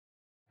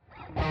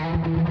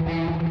Unchained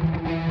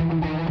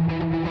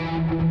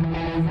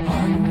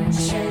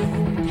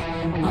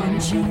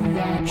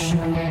rock show.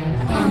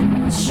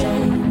 Unchained rock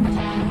show.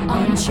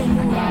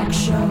 Unchained rock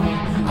show.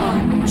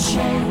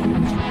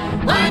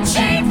 The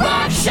Unchained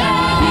Rock Show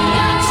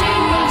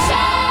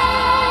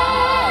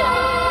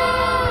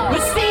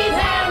with Steve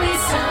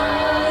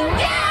Harrison.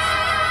 Yeah.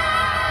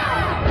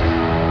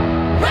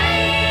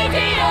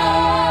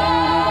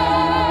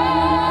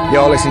 Radio.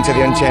 You're listening to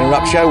the Unchained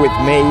Rock Show with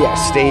me,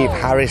 Steve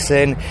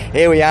Harrison.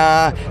 Here we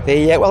are,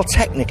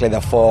 technically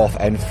the fourth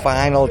and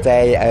final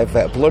day of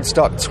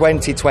Bloodstock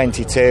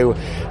 2022.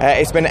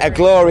 It's been a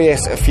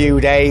glorious few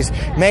days,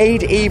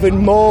 made even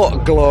more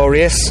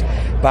glorious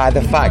by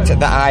the fact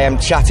that I am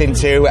chatting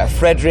to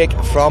Fredrik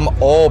from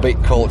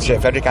Orbit Culture.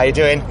 Fredrik, how you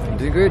doing? I'm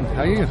doing good.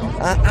 How are you?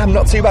 I'm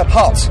not too bad.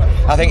 Hot,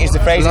 I think is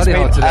the phrase. Bloody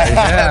hot today.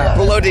 Yeah.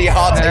 Bloody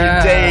hot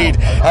indeed.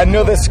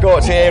 Another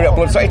scorcher here at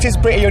Bloodstock. It is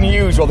pretty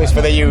unusual this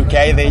for the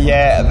UK,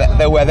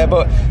 the weather,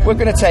 but we're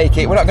going to take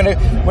it. We're not going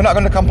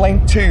to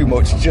complain too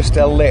much. Just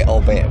a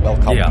little bit. We'll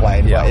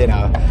complain, but you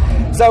know.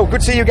 So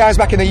good to see you guys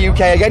back in the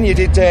UK again. You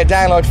did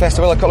Download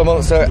Festival a couple of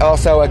months or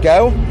so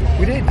ago.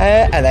 We did.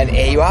 And then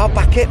here you are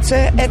back at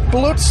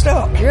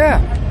Bloodstock.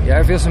 Yeah,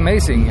 it feels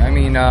amazing. I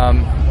mean,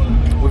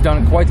 we've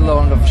done quite a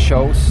lot of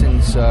shows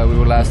since we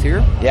were last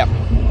here. Yep.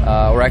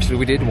 Or actually,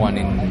 we did one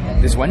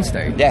this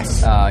Wednesday.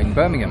 Yes. In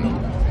Birmingham,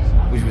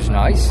 which was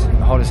nice.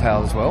 Hot as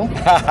hell as well.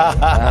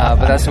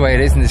 But that's the way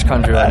it is in this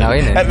country right now,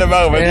 isn't it? At the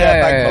moment,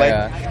 thankfully.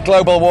 Yeah.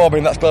 Global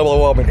warming, that's global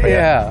warming for you.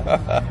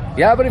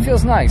 Yeah, but it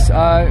feels nice.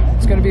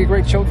 It's going to be a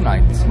great show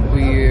tonight.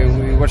 We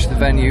watched the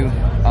venue,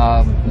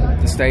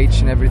 the stage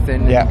and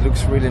everything. Yeah. It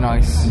looks really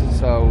nice.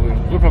 So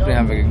we're probably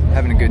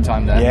having a good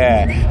time there.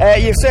 Yeah.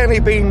 You've certainly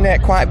been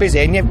quite busy.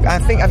 And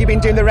have you been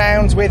doing the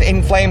rounds with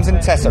In Flames and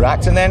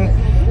Tesseract? And then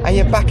are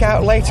you back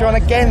out later on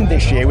again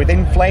this year with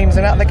In Flames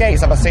and At the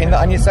Gates? Have I seen that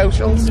on your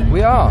socials?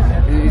 We are.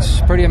 It's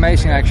pretty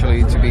amazing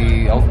actually to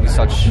be with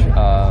such,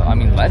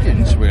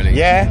 legends really.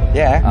 Yeah.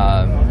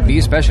 Me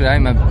especially,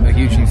 I'm a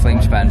huge In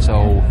Flames fan,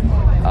 so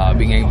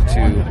being able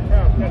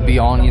to be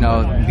on,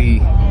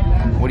 the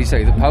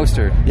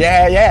poster.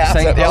 Yeah,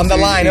 absolutely. On the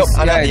lineup.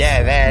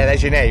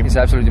 There's your name. It's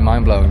absolutely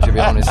mind-blowing, to be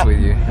honest with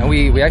you. And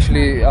we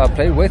actually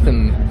played with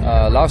them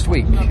last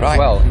week as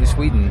well in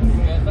Sweden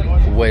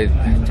with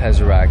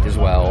Tesseract as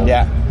well.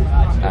 Yeah.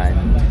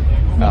 And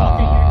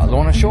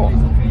Lorna Shaw.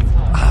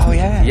 Oh,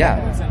 yeah.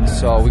 Yeah.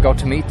 So we got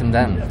to meet them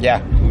then. Yeah.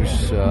 It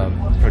was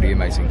pretty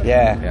amazing.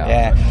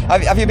 Yeah.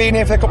 Have you been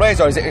here for a couple of days,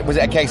 or was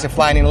it a case of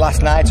flying in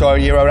last night, or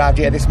you arrived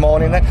here this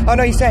morning then? Oh,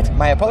 no, you said.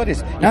 My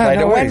apologies. You played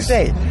on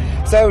Wednesday.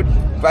 So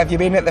have you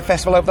been at the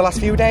festival over the last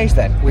few days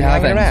then? We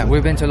haven't.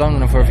 We've been to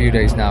London for a few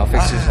days now.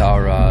 Fixes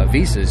our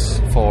visas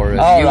for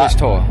the US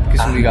tour,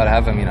 because we got to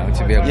have them, to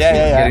be able to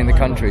get in the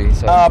country.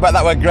 So. Oh, but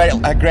that was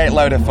a great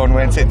load of fun,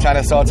 weren't it? Trying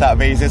to sort out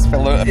visas for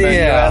the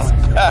US.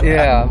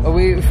 Yeah,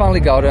 we finally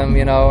got them,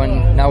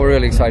 and now we're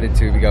really excited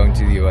to be going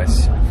to the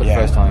US for the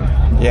first time.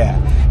 Yeah.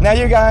 Now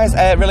you guys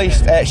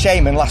released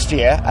Shaman last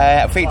year,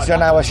 featured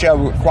on our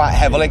show quite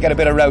heavily, get a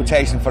bit of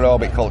rotation for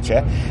Orbit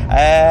Culture.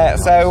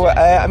 That's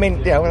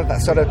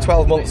sort of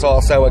 12 months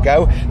or so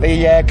ago,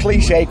 the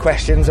cliche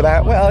questions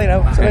about,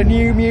 sort of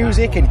new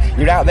music, and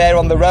you're out there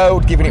on the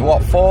road giving it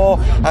what for.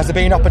 Has there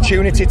been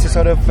opportunity to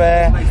sort of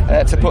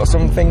to put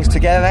some things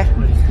together?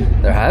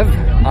 There have.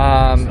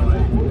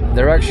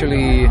 There's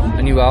actually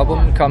a new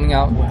album coming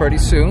out pretty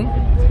soon,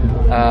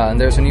 and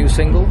there's a new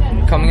single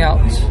coming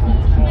out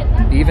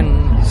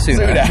even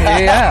sooner.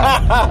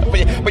 Yeah.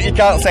 but you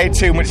can't say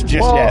too much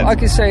just yet. I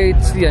can say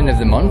it's the end of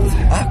the month.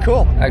 Ah,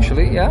 cool.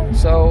 Actually, yeah.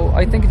 So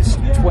I think it's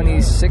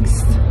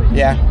 26th.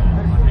 Yeah.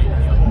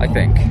 I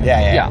think.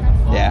 Yeah.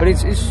 But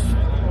it's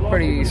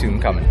pretty soon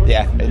coming.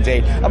 Yeah,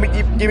 indeed. I mean,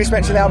 you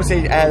mentioned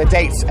obviously the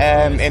dates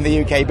in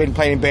the UK. You've been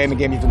playing in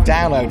Birmingham. You've done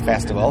Download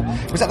Festival.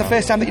 Was that the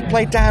first time that you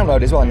played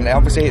Download as well? And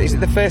obviously, is it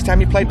the first time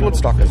you played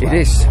Bloodstock as well?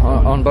 It is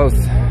on both.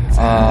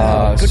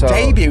 Good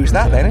debuts,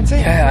 that then, isn't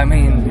it? Yeah, I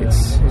mean,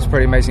 it's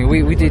pretty amazing.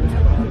 We did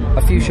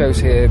a few shows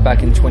here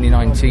back in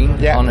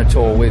 2019 on a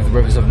tour with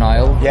Rivers of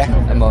Nile. Yeah.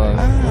 And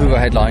who were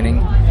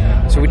headlining.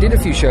 So we did a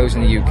few shows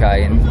in the UK,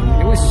 and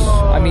it was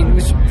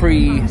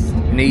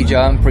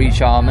pre-Nija and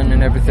pre-Charmin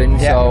and everything.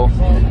 Yeah. So,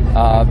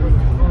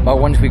 but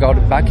once we got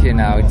it back here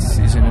now, it's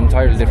an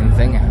entirely different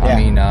thing. Yeah. I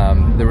mean,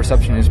 the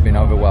reception has been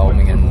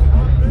overwhelming, and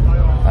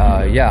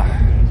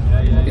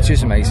it's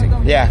just amazing.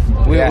 Yeah.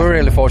 We're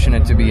really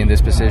fortunate to be in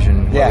this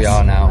position where we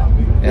are now.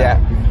 Yeah.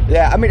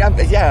 I mean,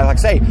 like I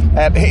say,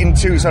 hitting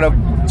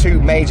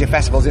two major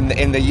festivals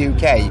in the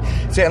UK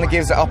certainly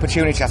gives the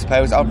opportunity, I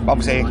suppose.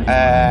 Obviously,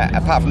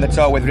 apart from the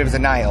tour with Rivers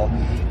of Nile,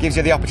 gives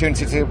you the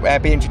opportunity to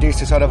be introduced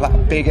to sort of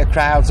like bigger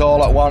crowds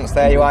all at once.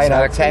 There you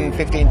are, 10,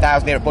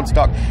 15,000 here at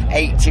Bloodstock,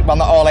 80. Well,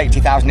 not all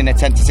 80,000 in a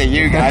tent to see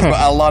you guys, but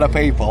a lot of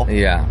people.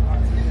 Yeah.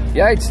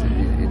 It's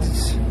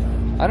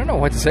I don't know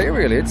what to say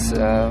really. It's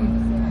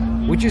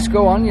we just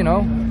go on,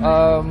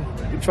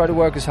 we try to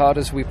work as hard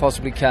as we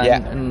possibly can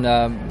and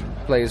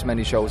play as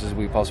many shows as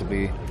we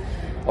possibly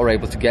are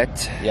able to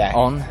get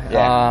on.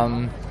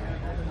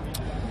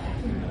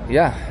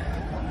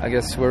 I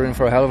guess we're in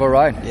for a hell of a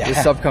ride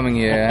this upcoming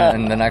year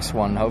and the next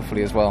one,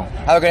 hopefully, as well.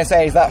 I was going to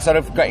say, is that sort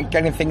of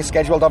getting things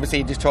scheduled? Obviously,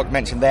 you just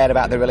mentioned there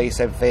about the release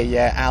of the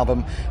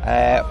album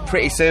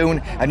pretty soon,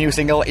 a new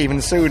single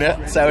even sooner.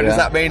 So does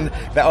that mean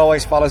that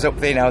always follows up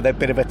the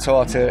bit of a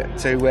tour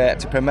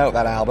to promote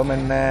that album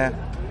and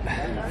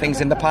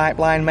things in the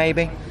pipeline,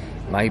 maybe?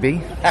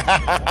 Maybe.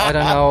 I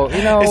don't know.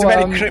 It's a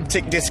very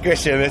cryptic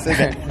discussion, isn't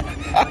it?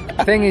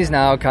 Thing is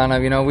now, kind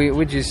of,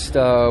 we're just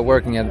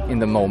working in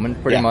the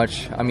moment, pretty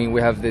much. I mean, we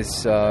have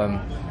this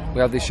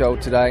show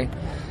today.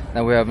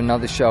 Then we have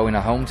another show in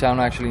our hometown,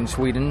 actually, in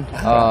Sweden,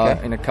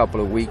 in a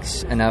couple of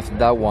weeks. And after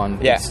that one,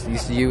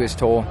 it's the US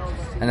tour,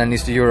 and then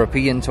it's the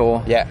European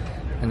tour,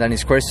 and then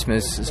it's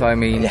Christmas. So I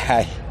mean,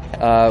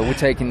 we're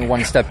taking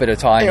one step at a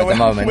time at the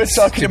moment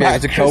to be able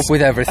to cope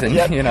with everything.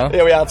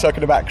 Here we are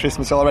talking about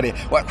Christmas already.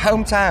 What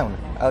hometown?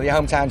 Your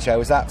hometown show,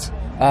 is that?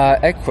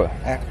 Eksjö.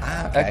 Okay.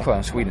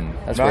 Eksjö, Sweden.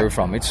 That's where we're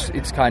from.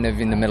 It's kind of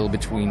in the middle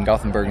between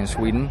Gothenburg and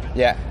Sweden.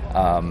 Yeah.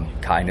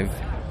 Kind of.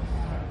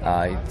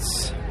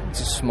 It's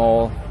a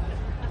small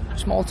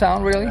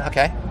town, really.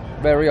 Okay.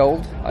 Very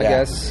old, I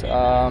guess.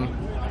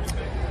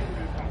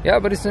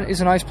 But it's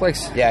a nice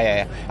place.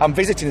 Yeah. I'm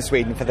visiting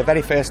Sweden for the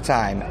very first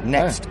time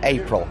next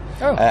April.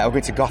 I'm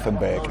going to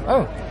Gothenburg.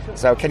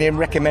 So can you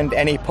recommend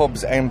any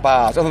pubs and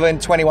bars other than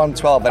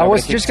 2112? I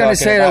was just going to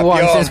say that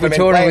one since we're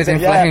touring with In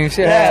Flames.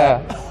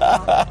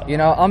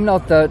 I'm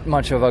not that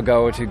much of a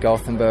goer to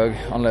Gothenburg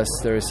unless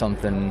there is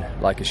something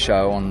like a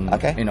show on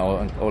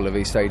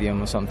Ullevi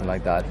Stadium or something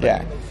like that.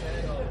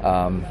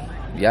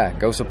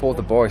 Go support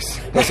the boys.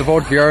 Go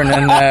support Björn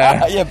and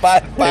buy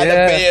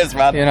the beers,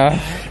 man.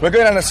 We're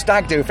going on a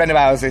stag do. A friend of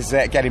ours is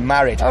getting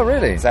married. Oh,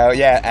 really? So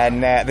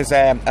and there's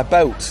a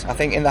boat, I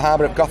think, in the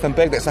harbour of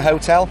Gothenburg. That's a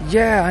hotel.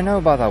 Yeah, I know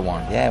about that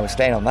one. Yeah, we're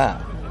staying on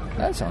that.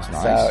 That sounds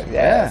nice.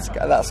 So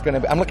that's going to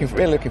be. I'm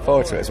really looking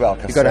forward to it as well.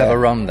 You got to have a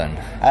rum then.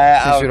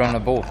 Since you're on a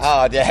boat.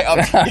 Oh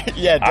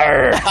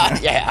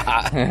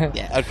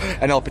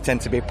and I'll pretend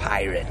to be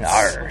pirates.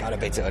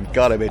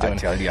 Gotta be done. I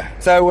tell you.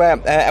 So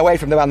away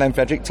from the band then,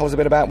 Fredrik, tell us a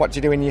bit about what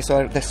you do in your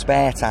sort of the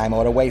spare time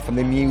or away from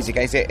the music.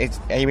 Are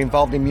you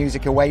involved in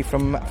music away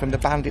from the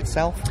band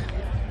itself?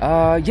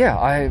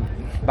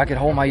 Back at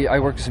home I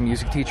work as a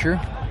music teacher.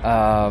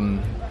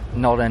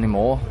 Not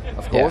anymore,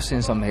 of course,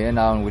 since I'm here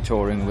now and we're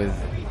touring with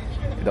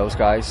those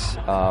guys.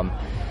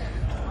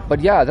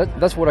 But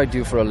that's what I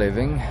do for a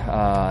living.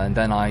 And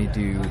then I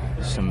do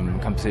some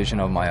composition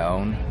of my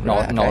own,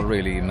 not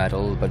really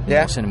metal, but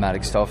more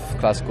cinematic stuff,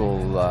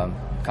 classical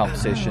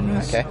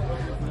compositions.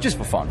 Just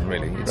for fun,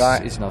 really.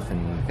 It's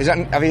nothing.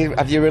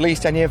 Have you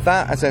released any of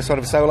that as a sort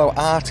of solo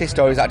artist,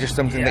 or is that just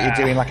something that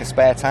you're doing like a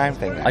spare time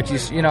thing? I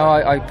just,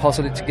 I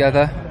puzzled it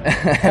together,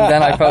 and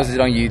then I posted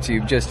it on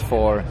YouTube just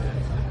for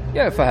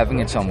having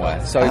it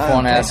somewhere. So if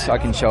one asks, I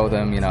can show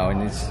them,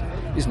 and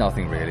it's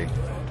nothing really.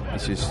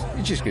 It's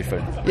just good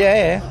fun.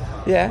 Yeah.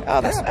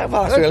 Oh,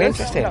 that's really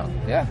interesting.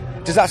 Yeah.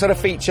 Does that sort of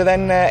feature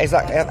then?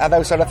 Are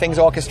those sort of things,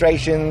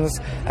 orchestrations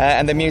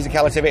and the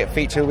musicality of it,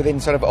 feature within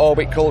sort of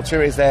Orbit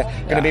Culture? Is there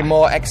going to be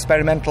more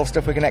experimental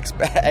stuff we can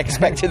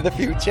expect in the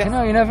future?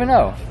 You never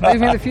know.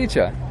 Maybe in the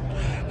future.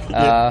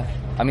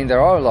 I mean,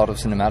 there are a lot of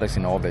cinematics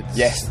in Orbit.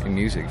 In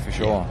music, for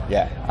sure.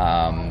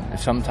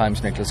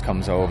 Sometimes Nicholas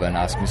comes over and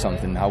asks me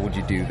something. How would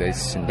you do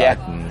this and that?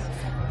 And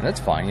that's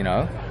fine,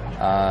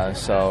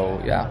 So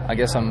I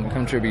guess I'm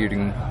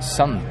contributing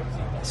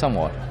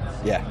somewhat.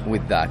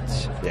 With that.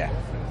 Yeah.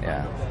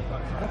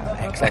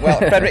 Excellent. Well, Fredrik,